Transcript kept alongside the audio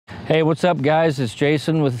Hey, what's up guys? It's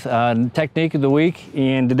Jason with Technique of the Week,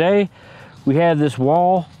 and today we have this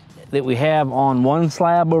wall that we have on one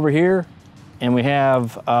slab over here, and we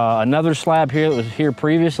have another slab here that was here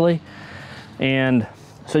previously, and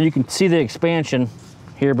so you can see the expansion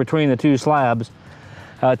here between the two slabs.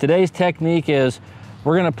 Today's technique is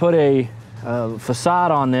we're going to put a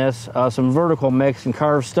facade on this, some vertical mix and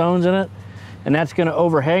carved stones in it, and that's going to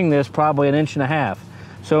overhang this probably 1.5 inches.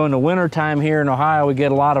 So in the winter time here in Ohio, we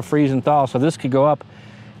get a lot of freeze and thaw. So this could go up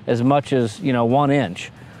as much as, 1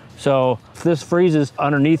 inch. So if this freezes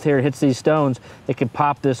underneath here and hits these stones, it could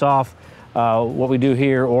pop this off, what we do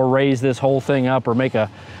here, or raise this whole thing up, or make a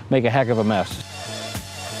heck of a mess.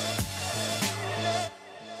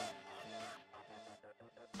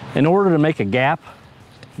 In order to make a gap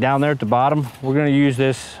down there at the bottom, we're going to use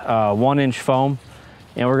this 1-inch foam,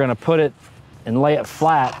 and we're going to put it and lay it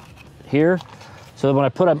flat here. So when I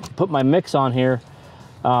put my mix on here,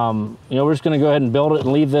 we're just going to go ahead and build it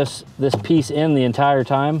and leave this piece in the entire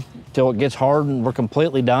time till it gets hard and we're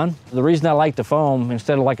completely done. The reason I like the foam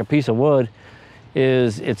instead of like a piece of wood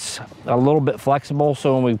is it's a little bit flexible.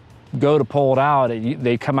 So when we go to pull it out,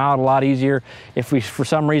 they come out a lot easier. If we for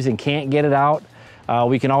some reason can't get it out,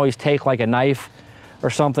 we can always take like a knife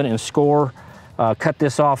or something and score, cut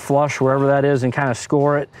this off flush wherever that is and kind of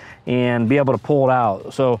score it and be able to pull it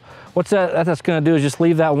out. So what that's going to do is just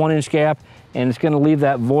leave that 1-inch gap, and it's going to leave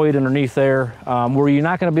that void underneath there where you're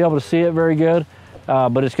not going to be able to see it very good,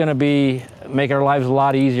 but it's going to make our lives a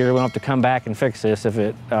lot easier. We don't have to come back and fix this if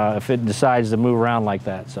it decides to move around like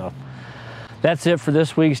that. So that's it for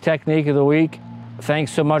this week's Technique of the Week.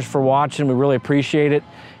 Thanks so much for watching. We really appreciate it,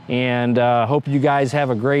 and hope you guys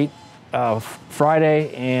have a great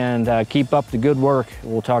Friday, and keep up the good work.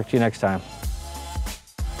 We'll talk to you next time.